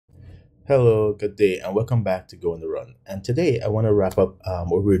Hello, good day, and welcome back to Go on the Run. And today I want to wrap up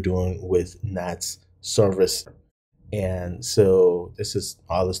what we're doing with NATS service. And so this is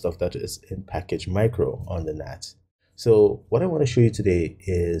all the stuff that is in package micro on the NATS. So what I want to show you today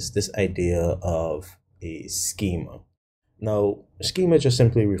is this idea of a schema. Now, schema just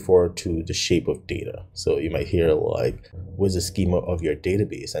simply refer to the shape of data. So you might hear like, what's the schema of your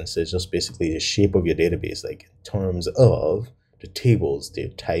database? And so it's just basically the shape of your database, like in terms of the tables, their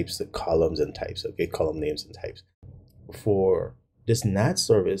types, the columns and types, okay, column names and types. For this NAT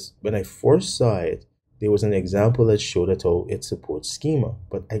service, when I first saw it, there was an example that showed that it supports schema,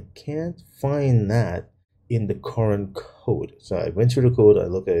 but I can't find that in the current code. So I went through the code, I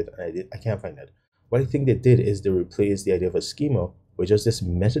looked at it, and I can't find that. What I think they did is they replaced the idea of a schema with just this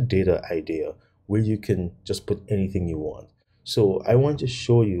metadata idea where you can just put anything you want. So I want to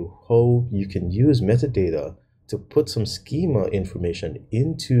show you how you can use metadata to put some schema information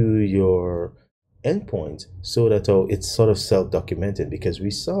into your endpoint so that it's sort of self-documented, because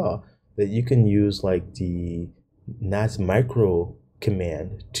we saw that you can use like the NATS micro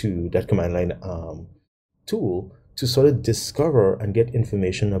command to that command line tool to sort of discover and get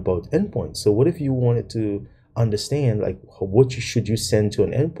information about endpoints. So what if you wanted to understand like what should you send to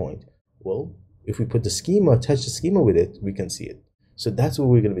an endpoint? Well, if we put the schema, attach the schema with it, we can see it. So that's what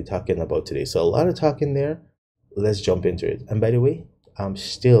we're going to be talking about today. So a lot of talking there. Let's jump into it. And by the way, I'm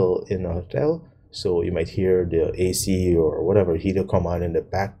still in a hotel, so you might hear the AC or whatever heater come on in the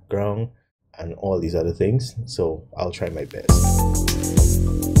background and all these other things. So I'll try my best.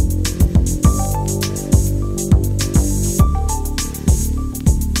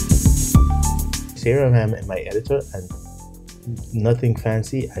 Here I am in my editor, and nothing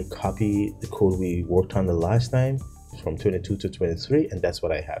fancy. I copy the code we worked on the last time from 22 to 23, and that's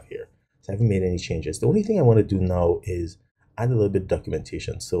what I have here. So I haven't made any changes. The only thing I want to do now is add a little bit of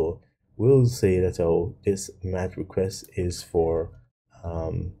documentation. So we'll say that this mat request is for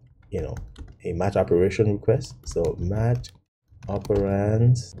a mat operation request. So mat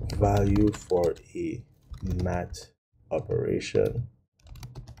operands value for a mat operation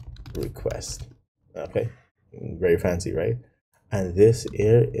request. Okay, very fancy, right? And this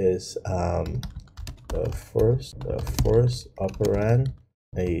here is the first operand,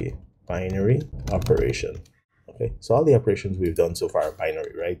 a binary operation. Okay, so all the operations we've done so far are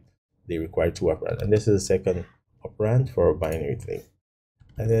binary, right? They require two operands, and this is the second operand for a binary thing.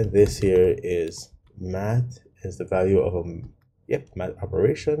 And then this here is mat is the value of a mat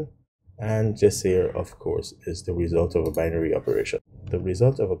operation, and this here, of course, is the result of a binary operation. The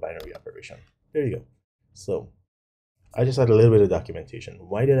result of a binary operation. There you go. So I just had a little bit of documentation.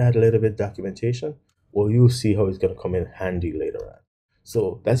 Why did I add a little bit of documentation? Well, you'll see how it's going to come in handy later on.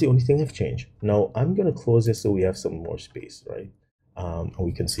 So that's the only thing I've changed. Now I'm going to close this so we have some more space, right? And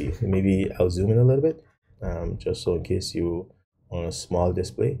we can see. Maybe I'll zoom in a little bit, just so in case you on a small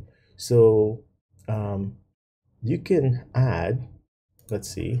display. So you can add, let's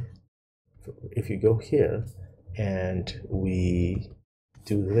see, if you go here and we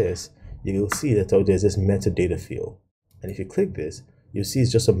do this, you'll see that there's this metadata field. And if you click this, you'll see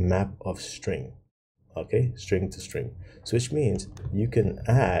it's just a map of string. Okay, string to string. So which means you can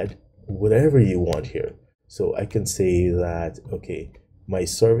add whatever you want here. So I can say that, okay, my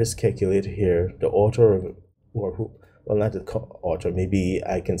service calculator here, the author or who, well, not the author, maybe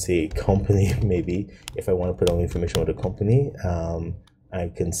I can say company, maybe if I want to put all information on the company, I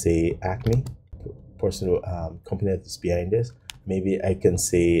can say Acme, personal company that's behind this. Maybe I can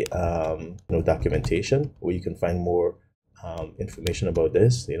say, documentation, where you can find more information about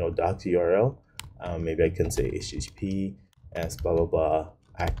this, doc URL. Maybe I can say HTTP as blah blah blah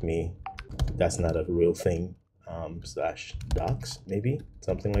Acme. That's not a real thing. / docs, maybe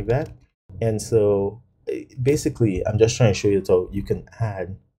something like that. And so basically, I'm just trying to show you how you can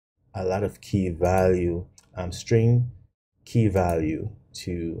add a lot of key value, string key value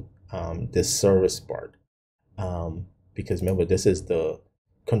to this service part. Because remember, this is the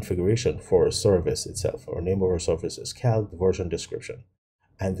configuration for a service itself. Our name of our service is cal, the version description.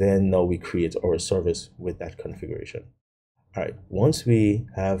 And then now we create our service with that configuration. All right, once we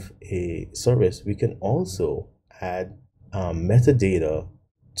have a service, we can also add metadata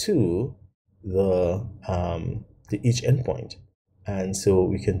to the each endpoint. And so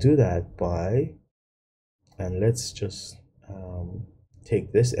we can do that by, and let's just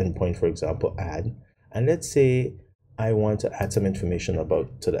take this endpoint, for example, add, and let's say I want to add some information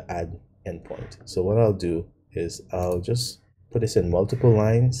to the add endpoint. So what I'll do is I'll just put this in multiple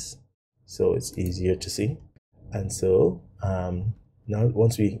lines so it's easier to see. And so now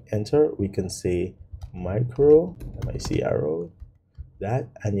once we enter, we can say micro, MIC arrow, that,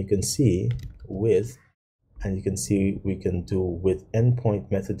 and you can see with, and you can see we can do with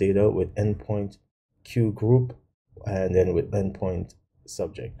endpoint metadata, with endpoint queue group, and then with endpoint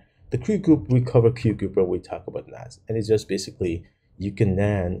subject. The queue group, we cover queue group when we talk about NATS, and it's just basically you can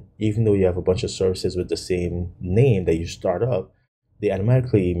then, even though you have a bunch of services with the same name that you start up, they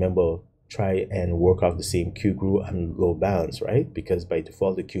automatically, remember, try and work off the same queue group and load balance, right? Because by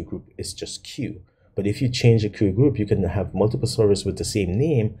default, the queue group is just queue. But if you change the queue group, you can have multiple servers with the same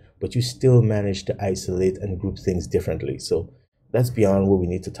name, but you still manage to isolate and group things differently. So that's beyond what we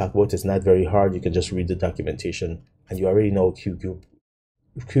need to talk about. It's not very hard. You can just read the documentation, and you already know queue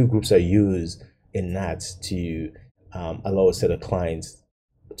groups are used in NATS to allow a set of clients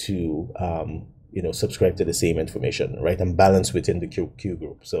to subscribe to the same information, right, and balance within the queue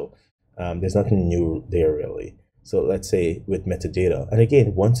group. So there's nothing new there really. So let's say with metadata, and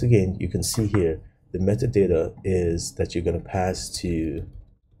again, once again, you can see here the metadata is that you're going to pass to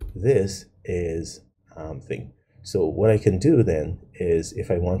this is thing. So what I can do then is, if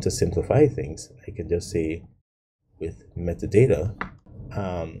I want to simplify things, I can just say with metadata,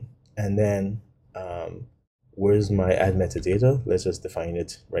 and then where's my add metadata? Let's just define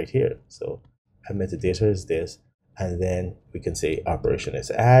it right here. So add metadata is this, and then we can say operation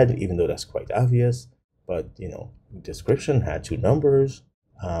is add, even though that's quite obvious, but description had 2 numbers.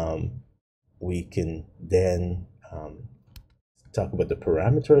 We can then talk about the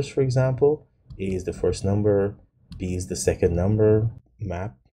parameters, for example. A is the first number, B is the second number,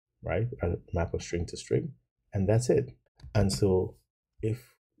 map, right? A map of string to string, and that's it. And so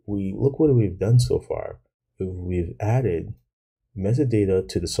if we look what we've done so far, we've added metadata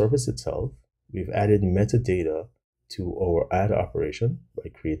to the service itself. We've added metadata to our add operation by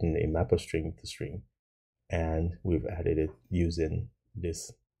creating a map of string to string, and we've added it using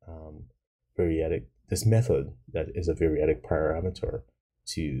this this method that is a variadic parameter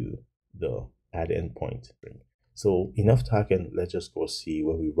to the add endpoint string. So enough talking, let's just go see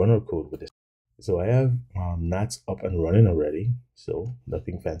when we run our code with this. So I have NATS up and running already, so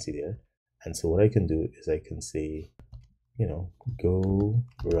nothing fancy there. And so what I can do is I can say, go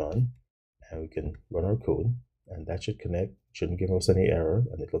run, and we can run our code, and that should connect, shouldn't give us any error,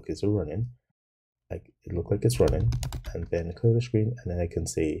 and it looks like it's running. It looks like it's running, and then clear the screen, and then I can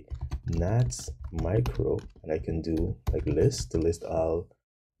say NATS micro, and I can do like list to list all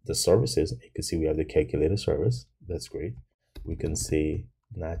the services. You can see we have the calculator service. That's great. We can say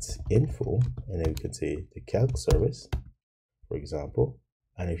NATS info, and then we can say the calc service, for example.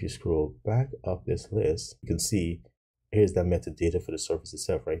 And if you scroll back up this list, you can see here's the metadata for the service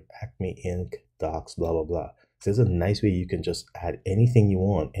itself, right? Acme Inc, docs, blah blah blah. So there's a nice way you can just add anything you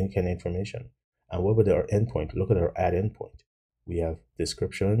want, any kind of information. And what about our endpoint? Look at our add endpoint. We have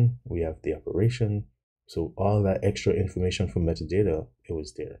description, we have the operation. So all that extra information from metadata, it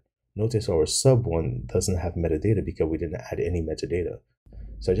was there. Notice our sub one doesn't have metadata because we didn't add any metadata.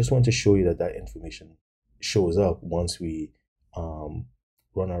 So I just want to show you that that information shows up once we run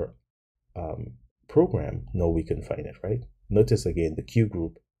our program. Now we can find it, right? Notice again, the queue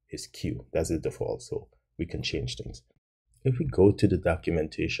group is queue. That's the default, so we can change things. If we go to the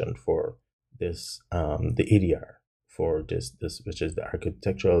documentation for this, the ADR for this, which is the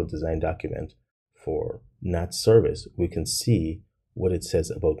architectural design document for NATS service, we can see what it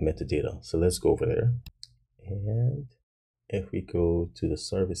says about metadata. So let's go over there. And if we go to the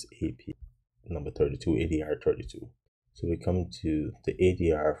service API number 32, ADR 32, so we come to the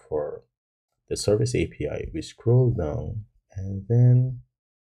ADR for the service API, we scroll down, and then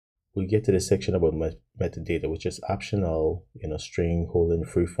we get to the section about metadata, which is optional, string holding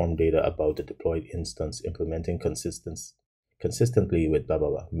freeform data about the deployed instance, implementing consistently with blah, blah,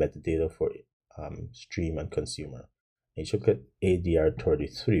 blah, metadata for stream and consumer. And you look at ADR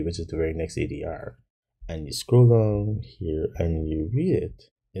 33, which is the very next ADR, and you scroll down here and you read it,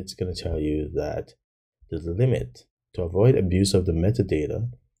 it's going to tell you that the limit to avoid abuse of the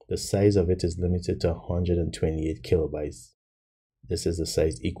metadata, the size of it is limited to 128 kilobytes. This is the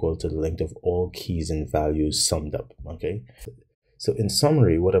size equal to the length of all keys and values summed up, okay? So in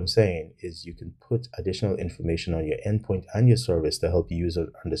summary, what I'm saying is you can put additional information on your endpoint and your service to help users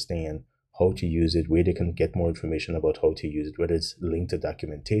understand how to use it, where they can get more information about how to use it, whether it's linked to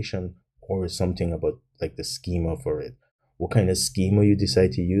documentation or something about like the schema for it. What kind of schema you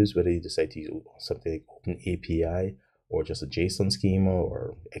decide to use, whether you decide to use something like Open API or just a JSON schema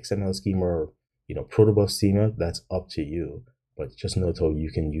or XML schema or protobuf schema, that's up to you. But just note how you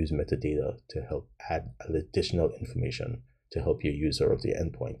can use metadata to help add additional information to help your user of the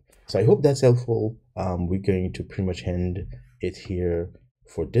endpoint. So I hope that's helpful. We're going to pretty much end it here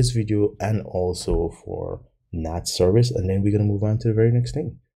for this video and also for NATS service, and then we're going to move on to the very next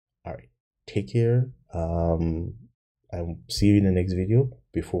thing. All right, take care. I'll see you in the next video.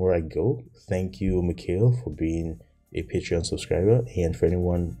 Before I go, thank you, Mikhail, for being a Patreon subscriber, and for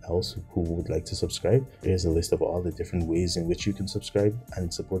anyone else who would like to subscribe, here's a list of all the different ways in which you can subscribe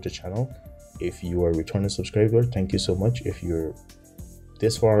and support the channel. If you are a returning subscriber, thank you so much. If you're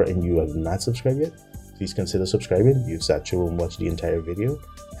this far and you have not subscribed yet, please consider subscribing. You've sat through and watched the entire video.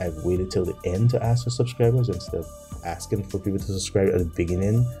 I've waited till the end to ask for subscribers instead of asking for people to subscribe at the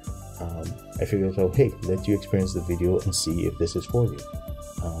beginning. I figured out, hey, let you experience the video and see if this is for you.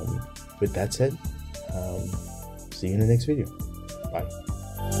 With that said, see you in the next video.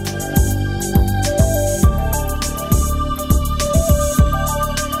 Bye.